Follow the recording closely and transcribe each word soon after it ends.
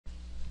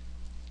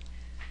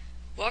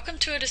Welcome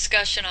to a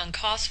discussion on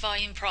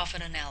cost-volume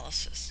profit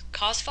analysis.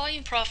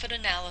 Cost-volume profit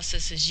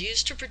analysis is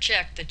used to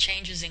project the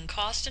changes in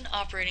cost and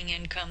operating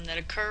income that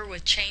occur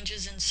with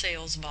changes in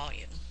sales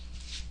volume.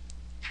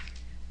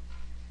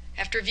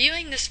 After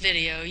viewing this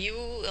video, you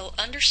will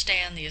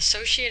understand the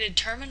associated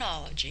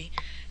terminology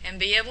and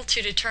be able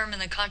to determine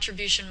the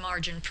contribution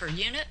margin per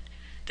unit,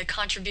 the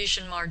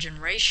contribution margin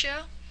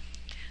ratio,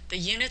 the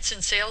units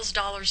in sales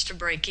dollars to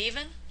break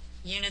even,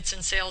 units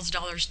in sales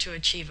dollars to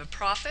achieve a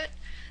profit,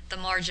 the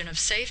margin of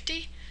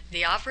safety,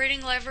 the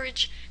operating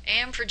leverage,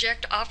 and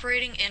project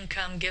operating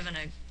income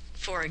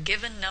for a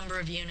given number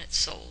of units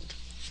sold.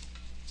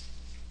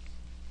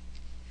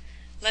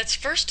 Let's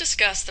first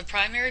discuss the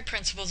primary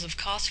principles of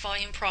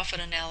cost-volume profit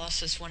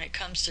analysis when it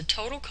comes to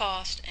total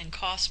cost and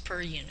cost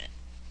per unit.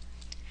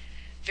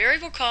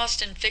 Variable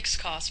cost and fixed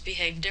cost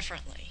behave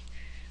differently.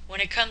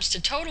 When it comes to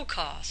total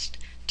cost,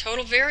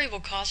 total variable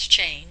costs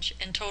change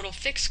and total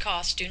fixed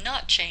costs do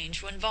not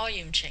change when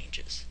volume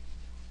changes.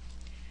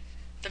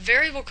 The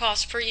variable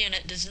cost per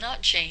unit does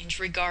not change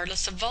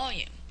regardless of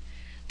volume.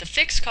 The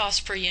fixed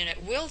cost per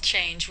unit will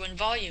change when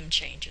volume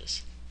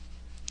changes.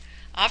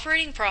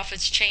 Operating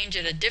profits change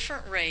at a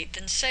different rate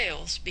than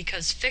sales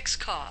because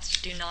fixed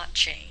costs do not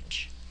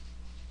change.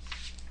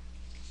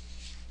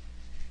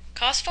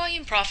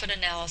 Cost-volume profit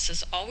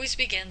analysis always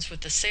begins with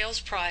the sales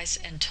price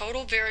and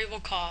total variable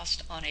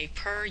cost on a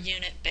per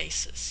unit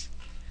basis.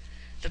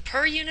 The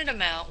per unit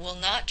amount will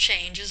not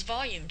change as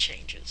volume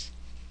changes.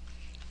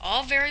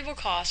 All variable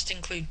costs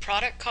include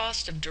product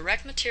cost of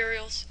direct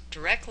materials,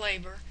 direct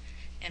labor,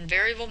 and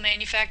variable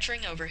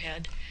manufacturing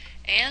overhead,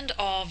 and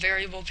all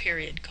variable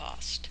period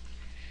cost.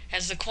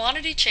 As the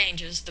quantity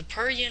changes, the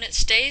per unit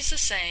stays the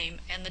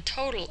same and the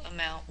total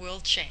amount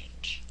will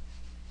change.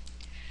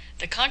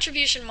 The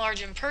contribution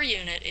margin per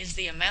unit is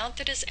the amount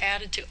that is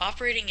added to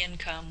operating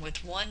income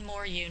with one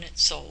more unit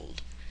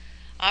sold.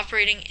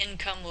 Operating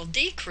income will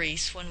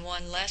decrease when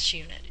one less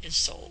unit is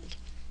sold.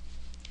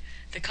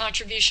 The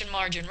contribution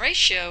margin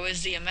ratio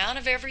is the amount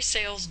of every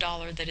sales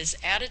dollar that is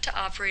added to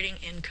operating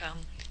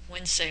income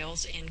when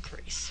sales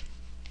increase.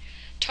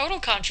 Total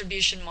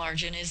contribution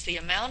margin is the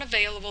amount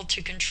available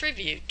to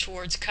contribute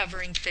towards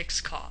covering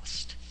fixed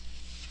cost.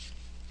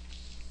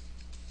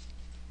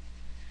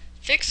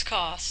 Fixed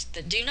costs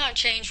that do not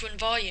change when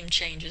volume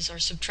changes are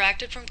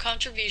subtracted from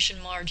contribution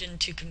margin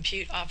to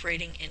compute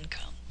operating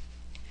income.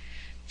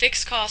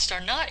 Fixed costs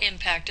are not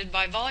impacted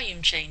by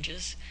volume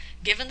changes,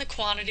 given the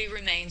quantity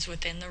remains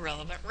within the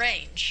relevant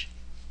range.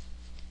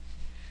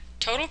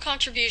 Total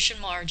contribution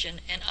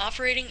margin and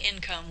operating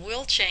income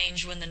will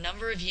change when the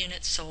number of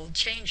units sold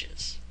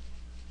changes.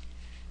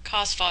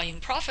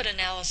 Cost-volume profit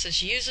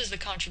analysis uses the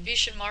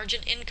contribution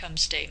margin income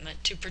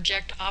statement to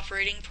project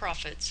operating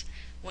profits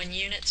when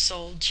units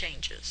sold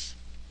changes.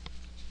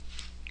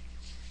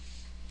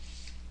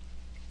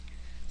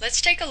 Let's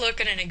take a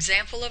look at an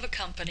example of a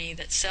company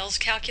that sells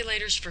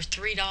calculators for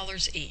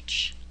 $3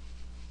 each.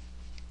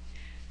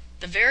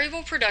 The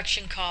variable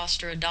production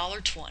costs are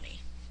 $1.20,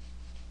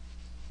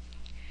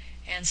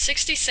 and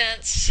 60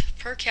 cents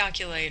per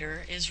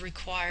calculator is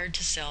required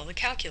to sell the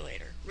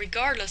calculator,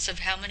 regardless of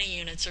how many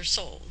units are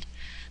sold.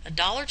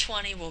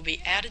 $1.20 will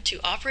be added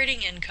to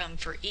operating income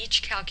for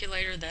each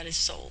calculator that is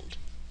sold.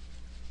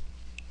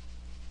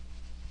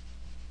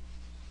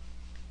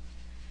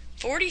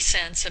 40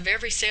 cents of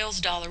every sales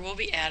dollar will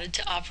be added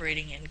to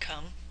operating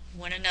income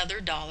when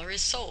another dollar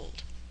is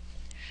sold.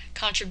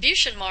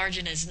 Contribution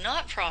margin is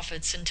not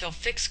profits until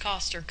fixed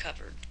costs are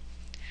covered.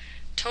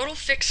 Total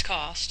fixed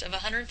cost of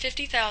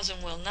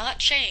 $150,000 will not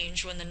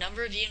change when the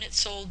number of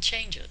units sold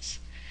changes.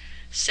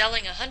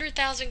 Selling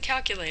 100,000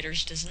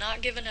 calculators does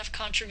not give enough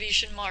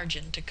contribution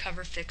margin to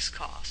cover fixed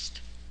cost.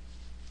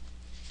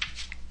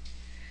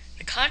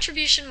 The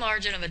contribution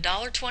margin of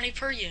 $1.20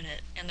 per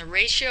unit and the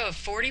ratio of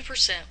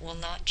 40% will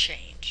not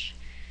change.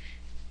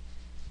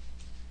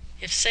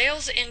 If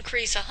sales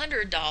increase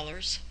 $100,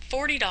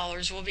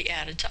 $40 will be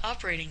added to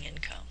operating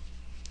income.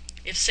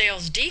 If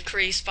sales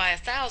decrease by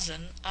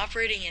 $1,000,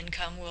 operating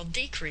income will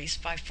decrease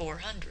by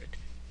 $400.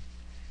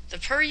 The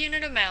per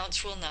unit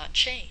amounts will not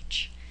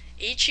change.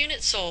 Each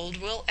unit sold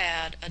will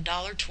add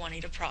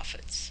 $1.20 to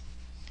profits.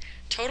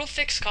 Total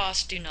fixed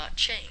costs do not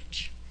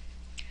change.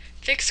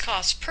 Fixed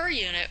cost per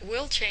unit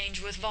will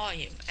change with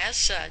volume. As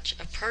such,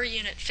 a per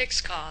unit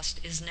fixed cost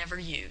is never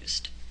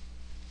used.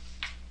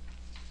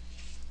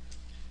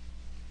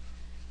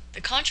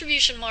 The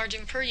contribution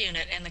margin per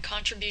unit and the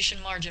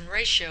contribution margin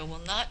ratio will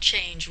not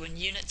change when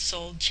units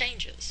sold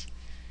changes.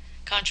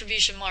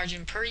 Contribution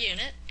margin per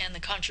unit and the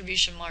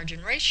contribution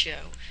margin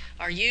ratio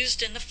are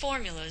used in the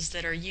formulas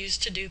that are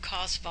used to do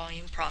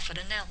cost-volume profit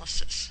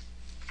analysis.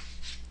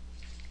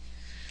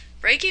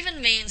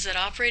 Break-even means that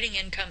operating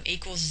income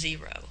equals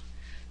zero.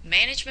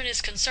 Management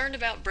is concerned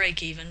about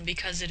break-even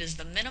because it is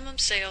the minimum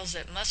sales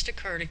that must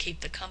occur to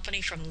keep the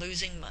company from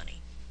losing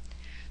money.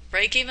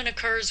 Break-even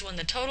occurs when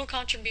the total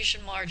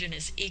contribution margin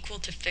is equal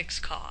to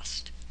fixed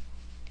cost.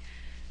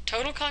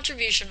 Total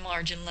contribution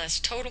margin less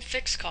total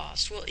fixed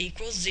cost will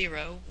equal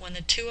zero when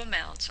the two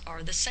amounts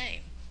are the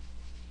same.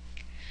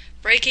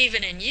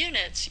 Break-even in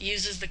units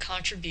uses the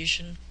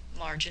contribution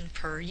margin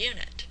per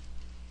unit.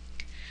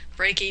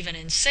 Break-even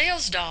in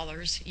sales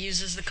dollars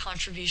uses the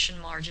contribution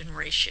margin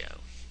ratio.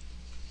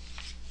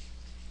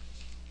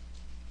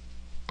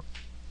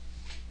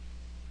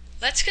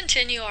 Let's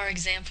continue our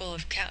example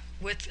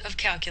of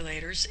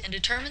calculators and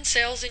determine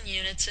sales in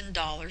units and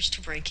dollars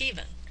to break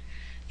even.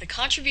 The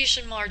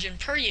contribution margin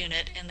per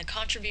unit and the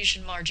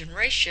contribution margin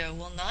ratio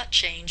will not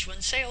change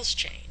when sales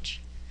change.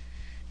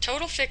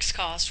 Total fixed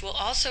costs will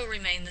also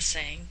remain the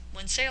same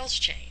when sales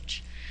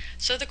change.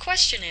 So the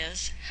question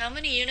is, how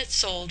many units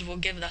sold will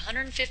give the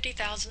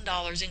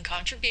 $150,000 in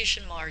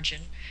contribution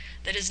margin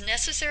that is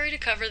necessary to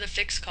cover the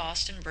fixed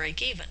cost and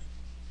break even?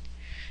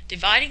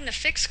 Dividing the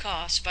fixed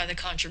cost by the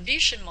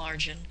contribution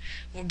margin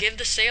will give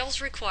the sales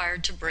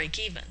required to break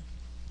even.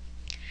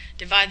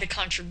 Divide the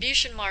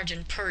contribution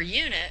margin per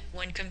unit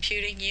when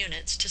computing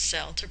units to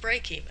sell to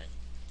break even.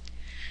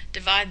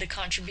 Divide the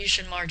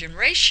contribution margin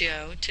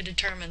ratio to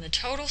determine the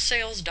total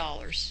sales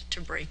dollars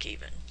to break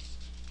even.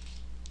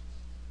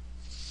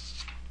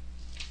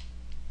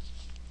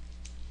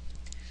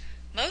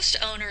 Most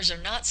owners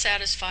are not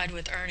satisfied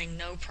with earning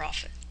no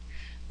profit.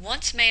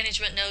 Once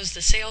management knows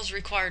the sales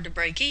required to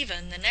break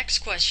even, the next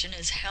question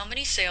is how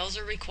many sales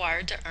are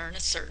required to earn a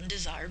certain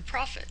desired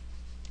profit.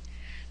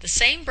 The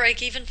same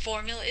break-even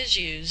formula is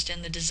used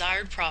and the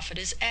desired profit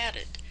is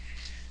added.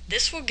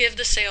 This will give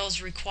the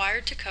sales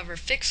required to cover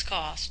fixed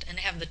cost and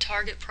have the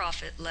target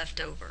profit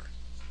left over.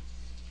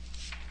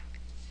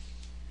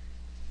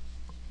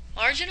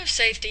 Margin of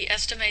safety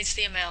estimates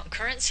the amount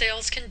current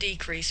sales can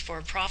decrease for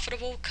a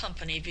profitable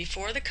company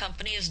before the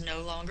company is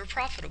no longer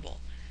profitable.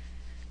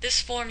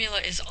 This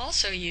formula is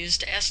also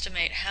used to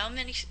estimate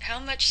how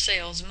much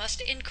sales must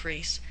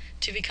increase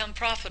to become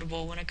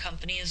profitable when a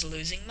company is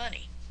losing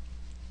money.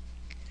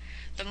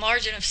 The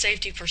margin of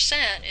safety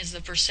percent is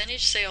the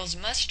percentage sales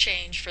must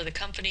change for the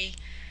company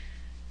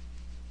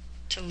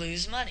to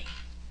lose money.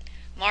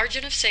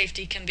 Margin of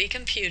safety can be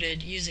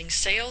computed using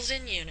sales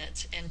in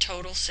units and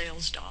total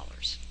sales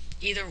dollars,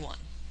 either one.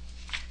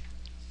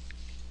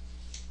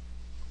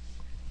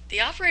 The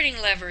operating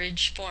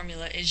leverage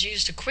formula is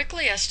used to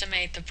quickly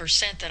estimate the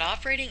percent that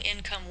operating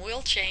income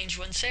will change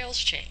when sales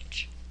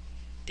change.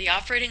 The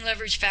operating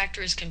leverage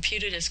factor is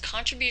computed as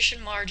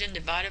contribution margin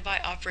divided by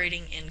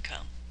operating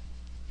income.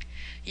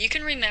 You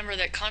can remember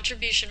that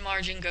contribution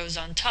margin goes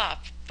on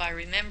top by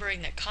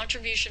remembering that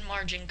contribution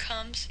margin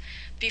comes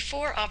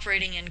before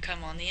operating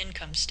income on the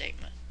income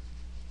statement.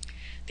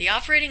 The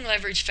operating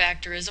leverage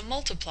factor is a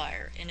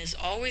multiplier and is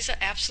always an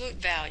absolute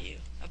value,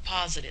 a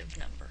positive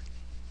number.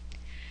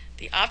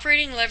 The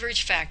operating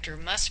leverage factor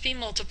must be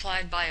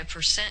multiplied by a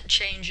percent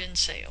change in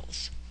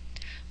sales.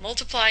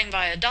 Multiplying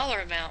by a dollar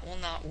amount will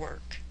not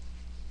work.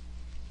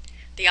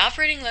 The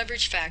operating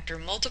leverage factor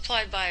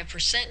multiplied by a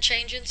percent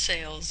change in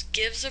sales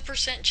gives a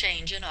percent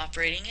change in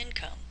operating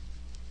income.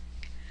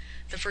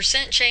 The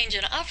percent change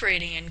in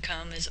operating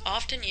income is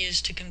often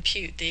used to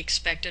compute the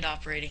expected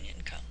operating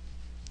income.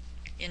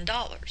 In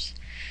dollars,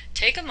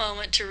 take a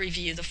moment to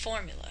review the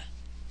formula.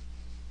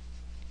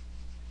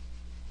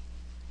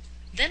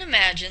 Then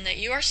imagine that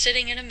you are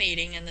sitting in a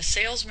meeting and the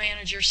sales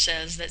manager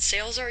says that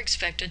sales are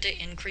expected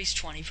to increase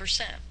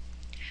 20%.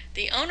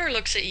 The owner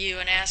looks at you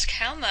and asks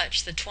how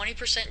much the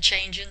 20%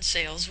 change in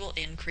sales will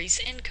increase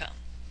income.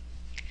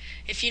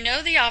 If you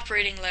know the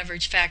operating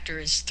leverage factor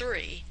is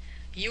 3,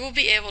 you will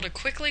be able to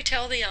quickly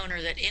tell the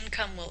owner that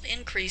income will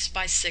increase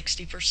by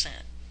 60%.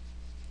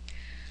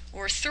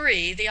 Or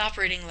 3, the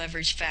operating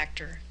leverage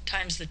factor,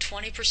 times the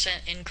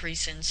 20%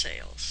 increase in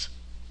sales.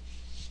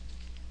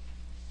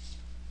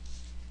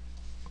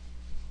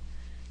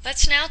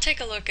 Let's now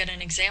take a look at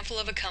an example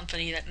of a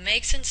company that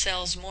makes and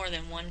sells more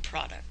than one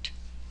product.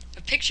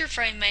 A picture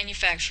frame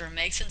manufacturer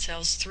makes and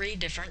sells 3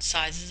 different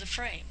sizes of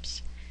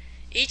frames.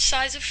 Each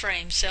size of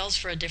frame sells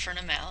for a different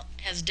amount,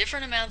 has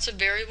different amounts of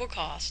variable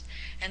cost,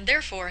 and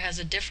therefore has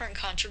a different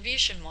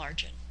contribution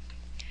margin.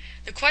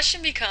 The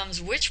question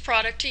becomes which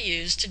product to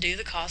use to do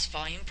the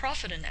cost-volume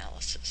profit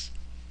analysis.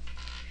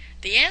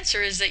 The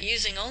answer is that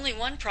using only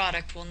one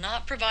product will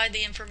not provide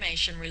the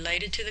information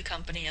related to the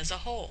company as a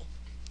whole.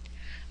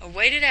 A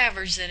weighted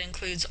average that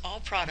includes all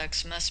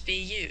products must be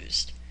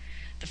used.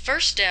 The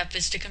first step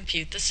is to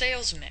compute the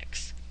sales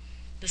mix.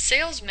 The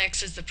sales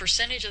mix is the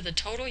percentage of the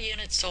total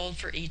units sold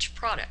for each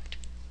product.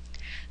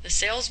 The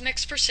sales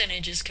mix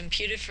percentage is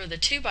computed for the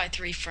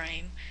 2x3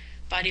 frame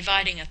by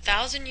dividing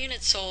 1,000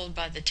 units sold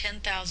by the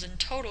 10,000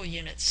 total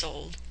units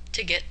sold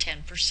to get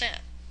 10%.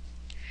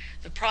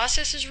 The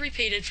process is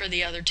repeated for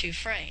the other 2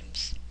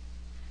 frames.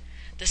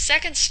 The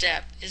second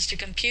step is to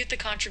compute the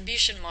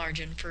contribution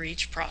margin for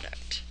each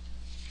product.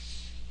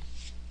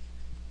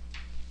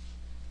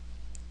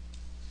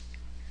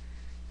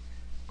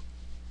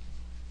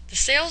 The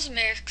sales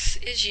mix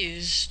is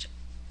used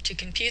to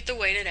compute the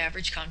weighted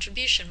average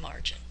contribution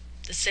margin.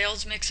 The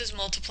sales mix is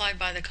multiplied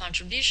by the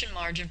contribution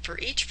margin for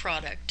each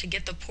product to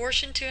get the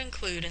portion to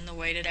include in the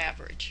weighted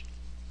average.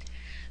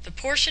 The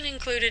portion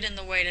included in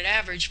the weighted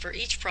average for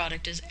each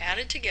product is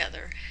added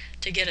together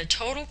to get a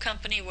total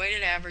company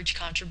weighted average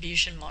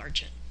contribution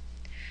margin.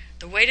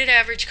 The weighted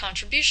average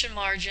contribution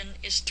margin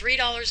is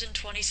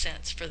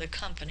 $3.20 for the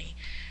company,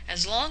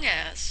 as long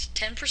as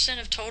 10%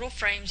 of total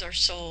frames are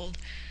sold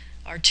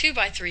are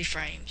 2x3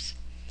 frames,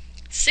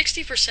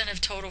 60%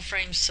 of total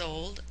frames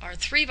sold are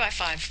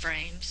 3x5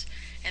 frames,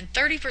 and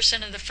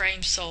 30% of the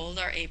frames sold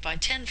are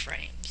 8x10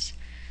 frames.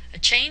 A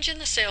change in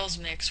the sales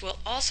mix will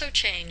also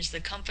change the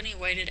company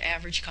weighted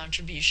average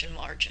contribution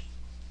margin.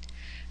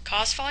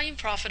 Cost volume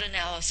profit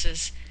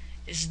analysis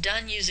is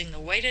done using the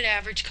weighted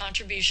average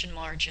contribution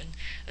margin,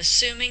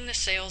 assuming the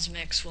sales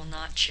mix will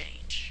not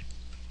change.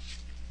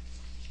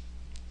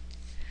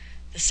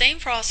 The same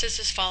process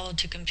is followed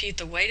to compute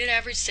the weighted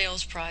average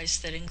sales price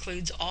that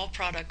includes all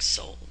products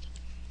sold.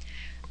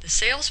 The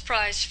sales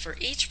price for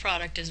each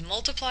product is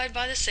multiplied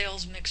by the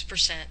sales mix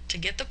percent to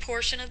get the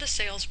portion of the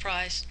sales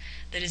price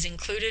that is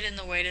included in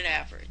the weighted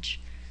average.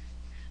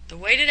 The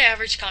weighted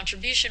average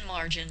contribution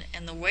margin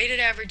and the weighted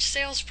average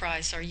sales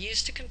price are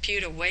used to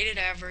compute a weighted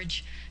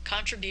average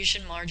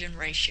contribution margin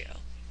ratio.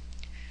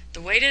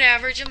 The weighted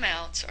average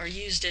amounts are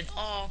used in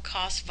all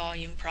cost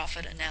volume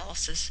profit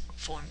analysis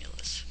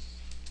formulas.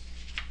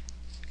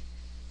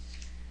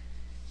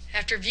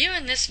 After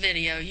viewing this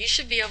video, you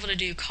should be able to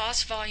do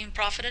cost volume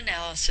profit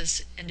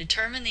analysis and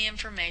determine the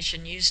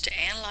information used to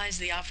analyze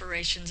the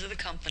operations of the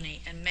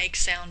company and make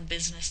sound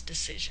business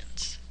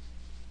decisions.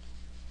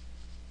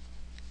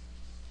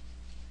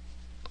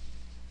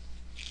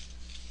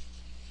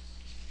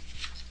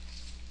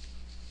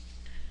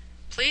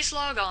 Please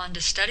log on to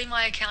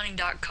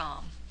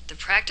StudyMyAccounting.com. The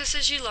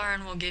practices you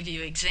learn will give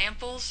you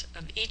examples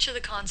of each of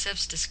the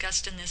concepts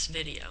discussed in this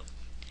video.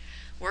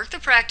 Work the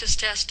practice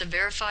test to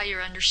verify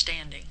your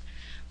understanding.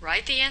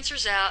 Write the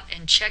answers out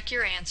and check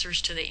your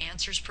answers to the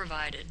answers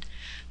provided.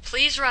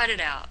 Please write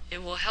it out.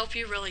 It will help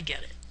you really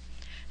get it.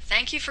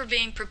 Thank you for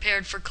being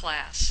prepared for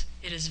class.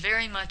 It is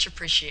very much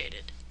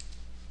appreciated.